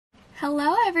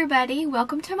Hello everybody,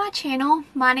 welcome to my channel.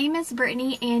 My name is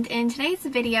Brittany, and in today's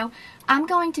video I'm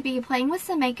going to be playing with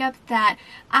some makeup that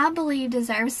I believe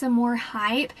deserves some more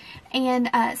hype. And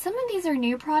some of these are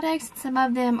new products, some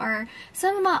of them are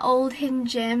some of my old hidden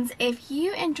gems. If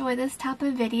you enjoy this type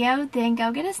of video, then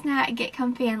go get a snack, get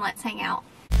comfy, and let's hang out.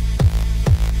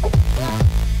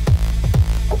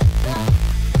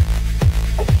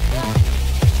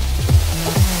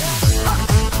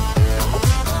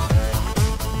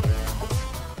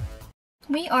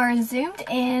 We are zoomed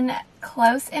in,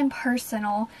 close and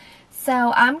personal.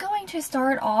 So I'm going to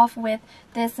start off with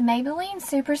this Maybelline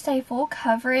Super Stay Full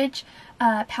Coverage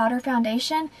Powder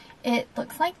Foundation. It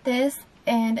looks like this,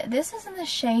 and this is in the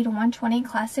shade 120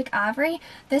 Classic Ivory.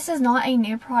 This is not a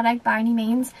new product by any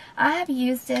means. I have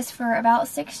used this for about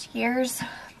 6 years,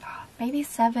 maybe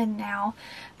 7 now,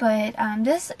 but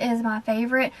this is my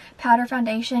favorite powder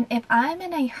foundation. If I'm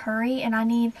in a hurry and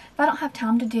if I don't have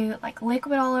time to do like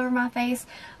liquid all over my face,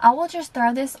 I will just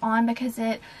throw this on because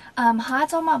it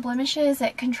hides all my blemishes,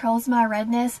 it controls my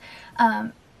redness,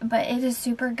 but it is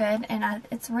super good, and I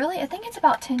think it's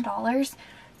about $10,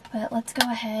 but let's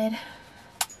go ahead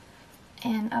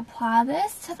and apply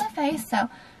this to the face.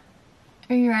 So,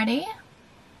 are you ready?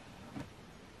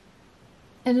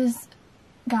 It is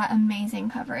got amazing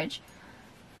coverage.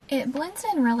 It blends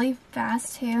in really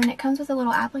fast too, and it comes with a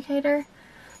little applicator,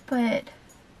 but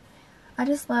I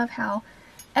just love how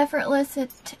effortless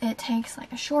it takes,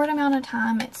 like a short amount of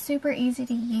time. It's super easy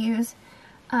to use.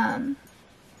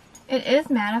 It is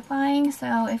mattifying,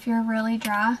 so if you're really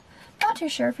dry, not too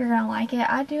sure if you're gonna like it.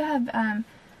 I do have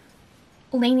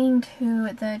leaning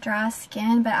to the dry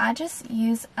skin, but I just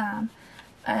use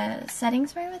a setting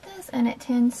spray with this, and it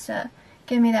tends to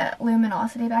give me that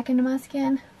luminosity back into my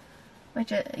skin,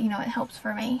 which it helps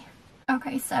for me.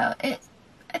 Okay, so it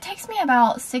takes me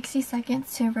about 60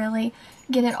 seconds to really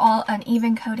get it all an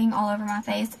even coating all over my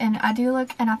face, and I feel a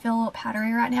little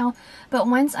powdery right now, but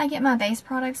once I get my base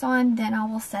products on, then I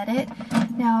will set it.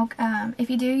 Now if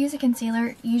you do use a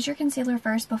concealer, use your concealer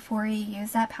first before you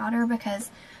use that powder,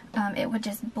 because it would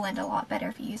just blend a lot better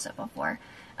if you use it before.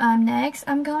 Next,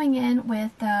 I'm going in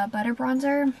with the Butter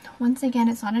Bronzer. Once again,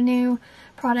 it's not a new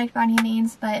product by any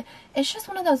means, but it's just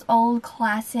one of those old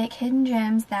classic hidden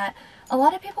gems that a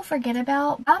lot of people forget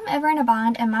about. If I'm ever in a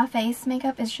bind and my face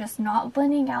makeup is just not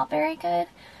blending out very good,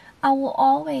 I will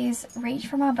always reach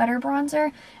for my Butter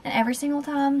Bronzer, and every single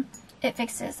time it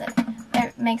fixes it.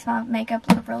 It makes my makeup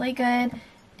look really good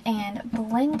and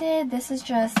blended. This is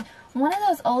just one of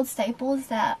those old staples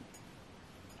that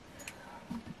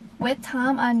with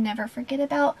time I never forget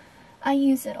about. I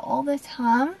use it all the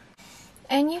time,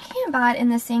 and you can buy it in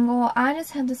the single. I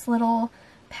just have this little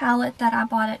palette that I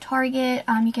bought at Target.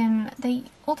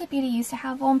 Ulta Beauty used to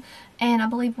have them, and I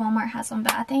believe Walmart has them,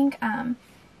 but I think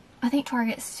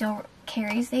Target still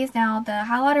carries these. Now the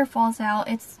highlighter falls out.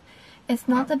 It's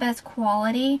not the best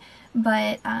quality,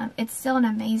 but it's still an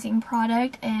amazing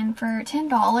product, and for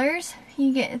 $10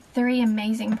 you get 3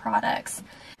 amazing products.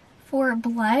 For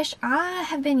blush, I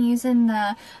have been using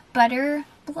the Butter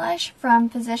blush from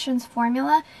Physicians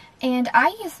Formula, and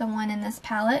I use the one in this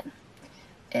palette.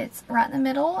 It's right in the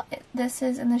middle. This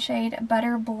is in the shade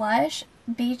Butter Blush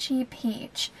Beachy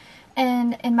Peach,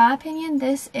 and in my opinion,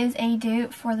 this is a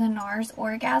dupe for the NARS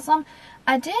Orgasm.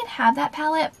 I did have that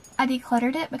palette. I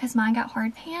decluttered it because mine got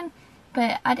hard pan,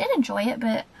 but I did enjoy it.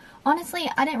 But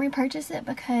honestly, I didn't repurchase it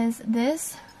because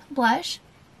this blush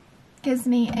gives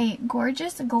me a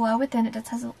gorgeous glow within. It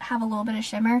does have a little bit of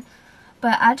shimmer,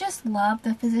 but I just love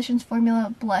the Physicians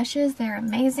Formula blushes. They're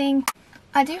amazing.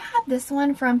 I do have this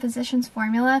one from Physicians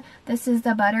Formula. This is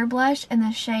the Butter Blush in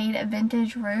the shade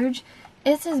Vintage Rouge.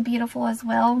 This is beautiful as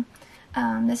well.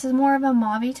 This is more of a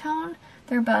mauve tone.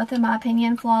 They're both, in my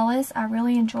opinion, flawless. I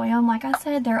really enjoy them. Like I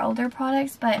said, they're older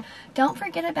products, but don't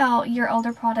forget about your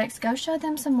older products. Go show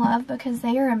them some love because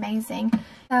they are amazing.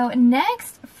 So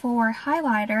next, for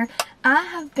highlighter, I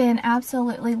have been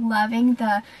absolutely loving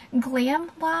the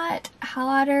Glamlite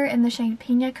highlighter in the shade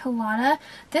Pina Colada.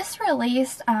 This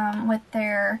released with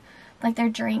their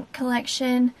drink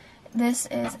collection. This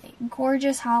is a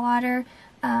gorgeous highlighter.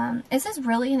 This is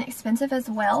really inexpensive as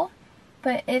well,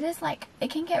 but it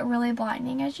can get really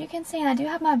blinding, as you can see, and I do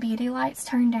have my beauty lights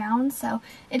turned down so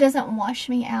it doesn't wash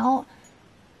me out,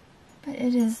 but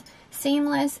it is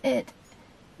seamless. It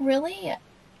really,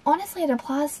 honestly, it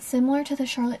applies similar to the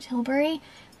Charlotte Tilbury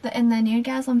in the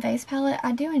Nudegasm face palette.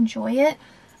 I do enjoy it,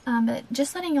 but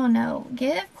just letting y'all know,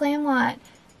 give Glamlite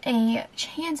a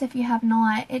chance if you have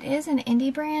not. It is an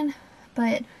indie brand,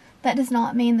 but that does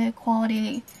not mean the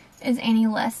quality is any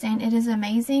less than. It is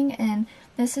amazing, and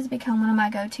this has become one of my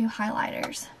go-to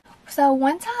highlighters. So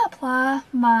once I apply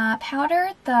my powder,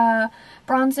 the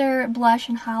bronzer, blush,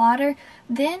 and highlighter,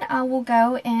 then I will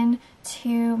go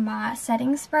into my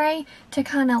setting spray to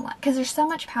kind of, because there's so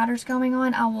much powders going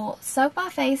on, I will soak my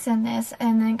face in this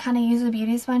and then kind of use a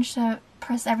beauty sponge to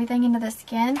press everything into the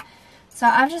skin. So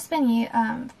I've just been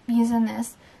using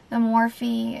this, the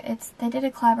Morphe. They did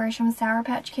a collaboration with Sour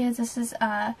Patch Kids. This is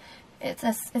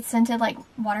it's scented like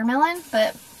watermelon,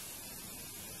 but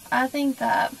I think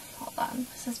that, hold on,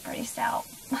 this is pretty stout.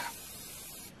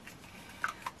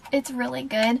 It's really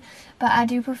good, but I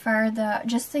do prefer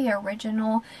just the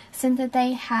original scent that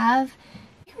they have.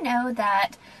 You know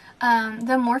that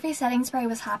the Morphe setting spray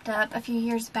was hyped up a few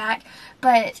years back,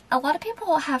 but a lot of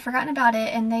people have forgotten about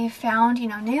it and they found, you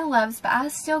know, new loves, but I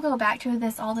still go back to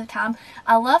this all the time.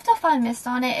 I love the fine mist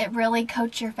on it. It really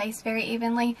coats your face very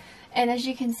evenly, and as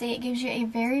you can see, it gives you a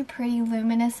very pretty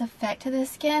luminous effect to the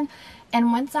skin.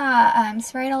 And once I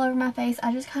spray it all over my face,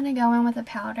 I just kind of go in with a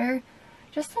powder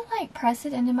just to like press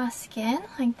it into my skin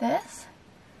like this.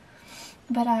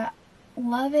 But I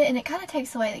love it, and it kind of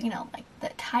takes away, you know, like the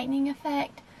tightening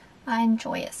effect. I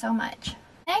enjoy it so much.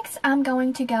 Next, I'm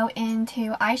going to go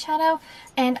into eyeshadow,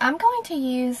 and I'm going to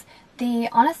use the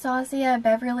Anastasia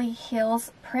Beverly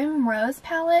Hills Primrose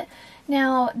Palette.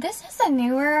 Now, this is a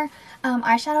newer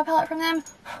eyeshadow palette from them.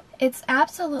 It's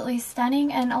absolutely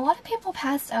stunning, and a lot of people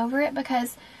passed over it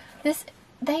because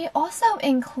they also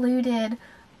included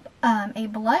a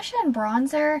blush and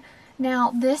bronzer.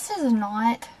 Now, this is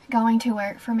not going to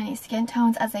work for many skin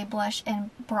tones as a blush and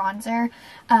bronzer.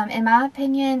 In my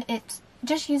opinion, it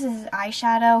just uses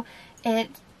eyeshadow.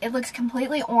 It looks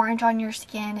completely orange on your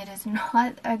skin. It is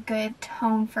not a good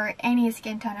tone for any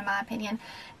skin tone in my opinion.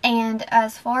 And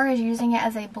as far as using it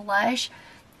as a blush,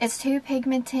 it's too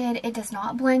pigmented. It does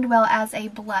not blend well as a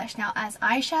blush. Now, as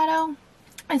eyeshadow,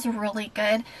 it's really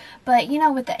good, but you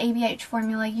know, with the ABH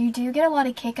formula, you do get a lot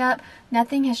of kick up.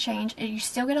 Nothing has changed. You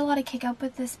still get a lot of kick up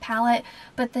with this palette,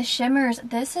 but the shimmers,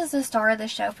 this is the star of the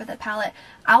show for the palette.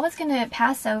 I was going to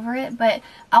pass over it, but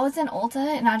I was in Ulta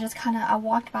and I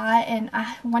walked by and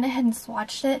I went ahead and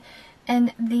swatched it,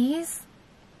 and these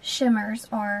shimmers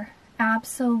are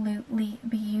absolutely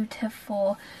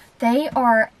beautiful. They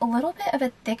are a little bit of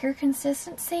a thicker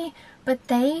consistency, but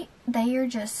they are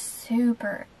just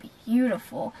super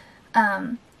beautiful.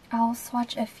 I'll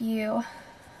swatch a few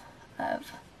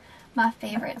of my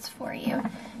favorites for you,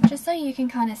 just so you can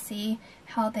kind of see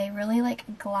how they really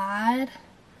like glide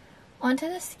onto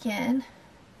the skin.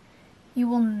 You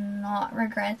will not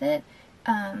regret it.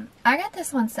 I got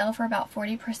this on sale for about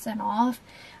 40% off.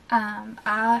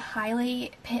 I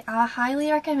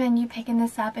highly recommend you picking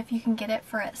this up if you can get it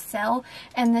for a sale,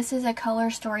 and this is a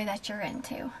color story that you're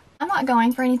into. I'm not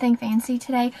going for anything fancy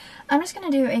today. I'm just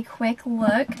going to do a quick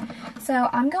look. So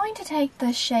I'm going to take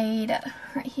the shade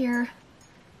right here,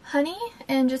 Honey,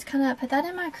 and just kind of put that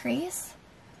in my crease.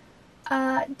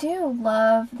 I do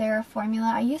love their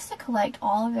formula. I used to collect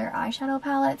all of their eyeshadow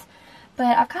palettes,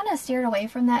 but I've kind of steered away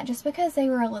from that just because they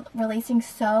were releasing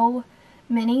so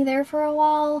many there for a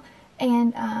while,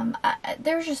 and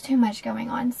there was just too much going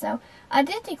on. So I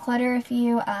did declutter a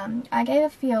few. I gave a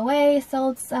few away,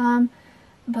 sold some,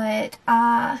 but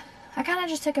I kind of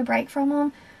just took a break from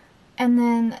them, and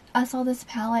then I saw this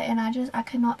palette and I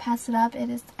could not pass it up. It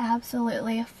is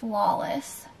absolutely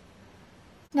flawless.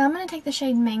 Now I'm going to take the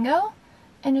shade Mango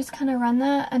and just kind of run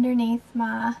that underneath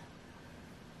my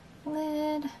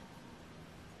lid.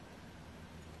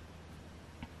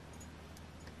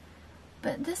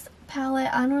 But this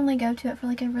palette, I normally go to it for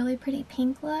like a really pretty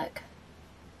pink look.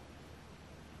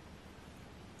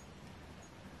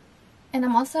 And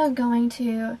I'm also going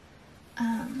to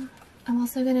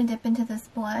dip into this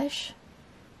blush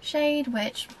shade,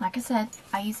 which, like I said,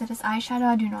 I use it as eyeshadow.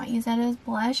 I do not use it as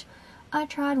blush. I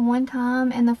tried one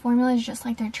time, and the formula is just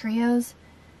like their trios.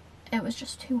 It was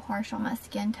just too harsh on my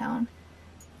skin tone.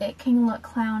 It can look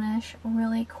clownish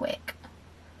really quick.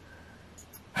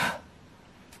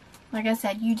 Like I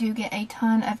said, you do get a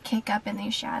ton of kick up in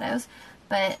these shadows,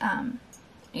 but,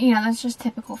 you know, that's just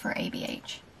typical for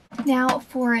ABH. Now,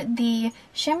 for the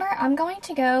shimmer, I'm going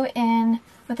to go in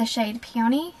with the shade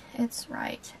Peony. It's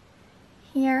right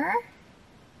here.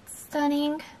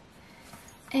 Stunning.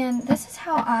 And this is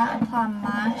how I apply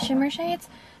my shimmer shades.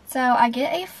 So, I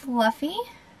get a fluffy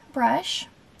brush.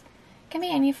 It can be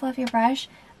any fluffy brush.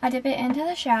 I dip it into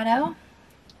the shadow,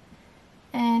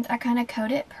 and I kind of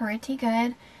coat it pretty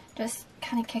good. Just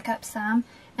kind of kick up some,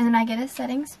 and then I get a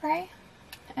setting spray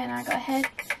and I go ahead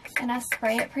and I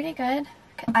spray it pretty good.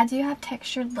 I do have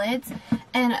textured lids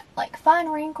and like fine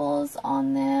wrinkles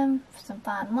on them, some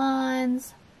fine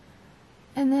lines,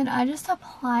 and then I just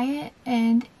apply it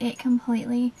and it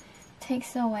completely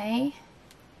takes away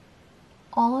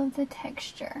all of the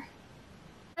texture.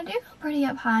 I do go pretty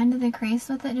up high into the crease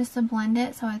with it just to blend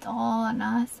it so it's all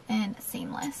nice and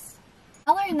seamless.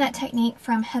 I learned that technique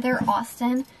from Heather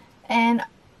Austin, and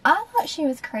I thought she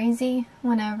was crazy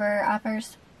whenever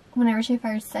she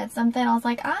first said something. I was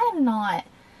like, I am not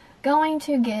going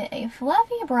to get a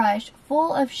fluffy brush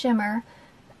full of shimmer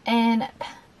and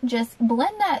just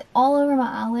blend that all over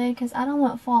my eyelid because I don't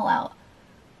want fallout.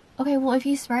 Okay, well, if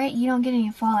you spray it, you don't get any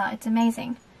fallout. It's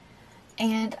amazing.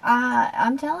 And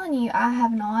I'm telling you, I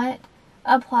have not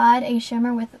applied a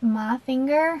shimmer with my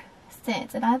finger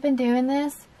since. And I've been doing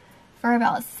this for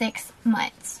about 6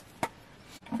 months.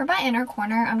 For my inner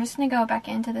corner, I'm just going to go back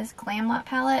into this Glamlite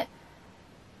palette.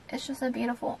 It's just a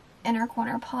beautiful inner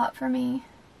corner pop for me.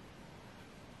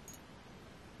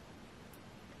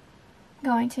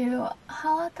 Going to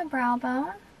highlight the brow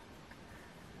bone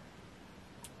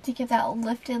to give that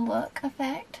lifted look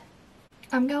effect.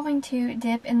 I'm going to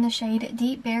dip in the shade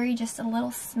Deep Berry just a little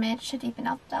smidge to deepen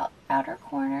out that outer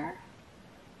corner.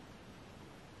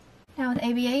 Now with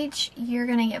ABH, you're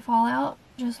going to get fallout.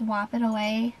 Just wipe it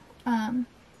away. I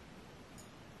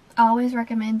always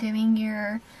recommend doing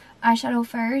your eyeshadow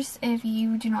first if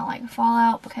you do not like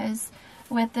fallout, because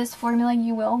with this formula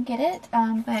you will get it,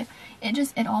 but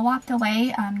it all wiped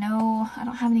away. No, I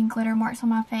don't have any glitter marks on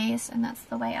my face, and that's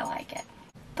the way I like it.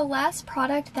 The last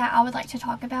product that I would like to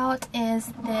talk about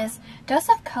is this Dose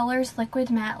of Colors Liquid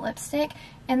Matte Lipstick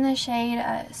in the shade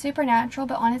Supernatural,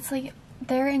 but honestly,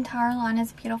 their entire line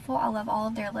is beautiful. I love all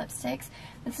of their lipsticks.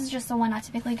 This is just the one I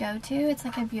typically go to. It's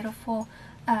like a beautiful,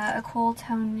 a cool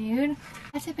tone nude.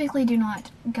 I typically do not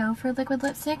go for liquid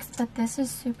lipsticks, but this is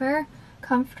super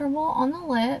comfortable on the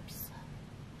lips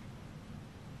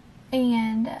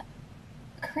and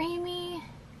creamy.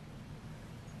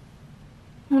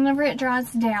 Whenever it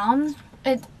dries down,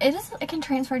 it can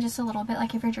transfer just a little bit.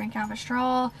 Like if you're drinking out of a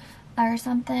straw or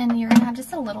something, you're gonna have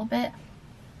just a little bit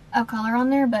of color on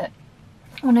there, but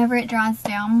whenever it dries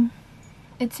down,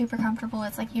 it's super comfortable.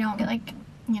 It's like you don't get like,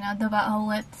 you know, the butthole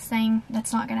lip thing.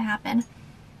 That's not gonna happen.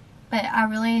 But I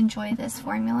really enjoy this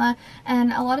formula,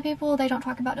 and a lot of people, they don't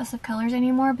talk about Dose of Colors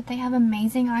anymore, but they have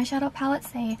amazing eyeshadow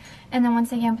palettes. And then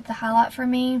once again, with the highlight for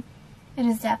me, it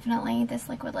is definitely this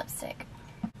liquid lipstick.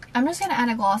 I'm just going to add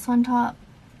a gloss on top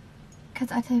because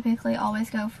I typically always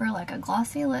go for like a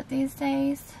glossy lip these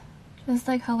days. Just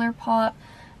like ColourPop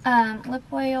lip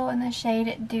oil in the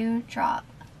shade Dewdrop.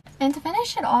 And to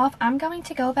finish it off, I'm going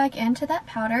to go back into that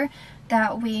powder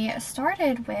that we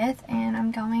started with, and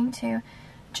I'm going to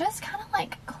just kind of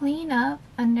like clean up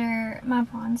under my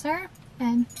bronzer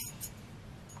and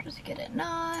just get it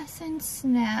nice and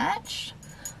snatched.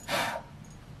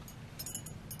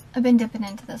 I've been dipping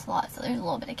into this a lot, so there's a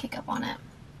little bit of kick up on it.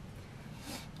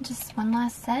 Just one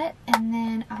last set, and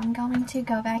then I'm going to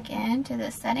go back into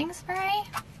the setting spray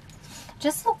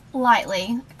just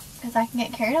lightly because I can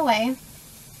get carried away.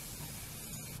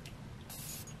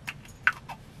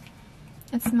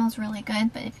 It smells really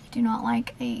good, but if you do not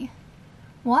like a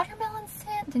watermelon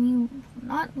scent, then you will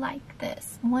not like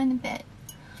this one bit.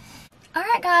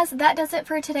 Alright guys, that does it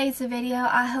for today's video.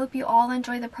 I hope you all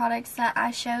enjoy the products that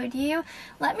I showed you.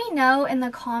 Let me know in the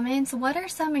comments, what are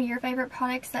some of your favorite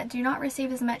products that do not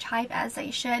receive as much hype as they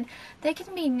should. They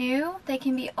can be new, they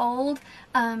can be old,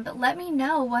 but let me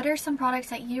know, what are some products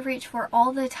that you reach for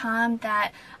all the time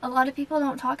that a lot of people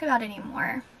don't talk about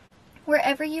anymore.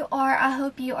 Wherever you are, I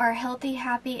hope you are healthy,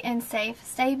 happy, and safe.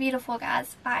 Stay beautiful,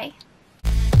 guys. Bye.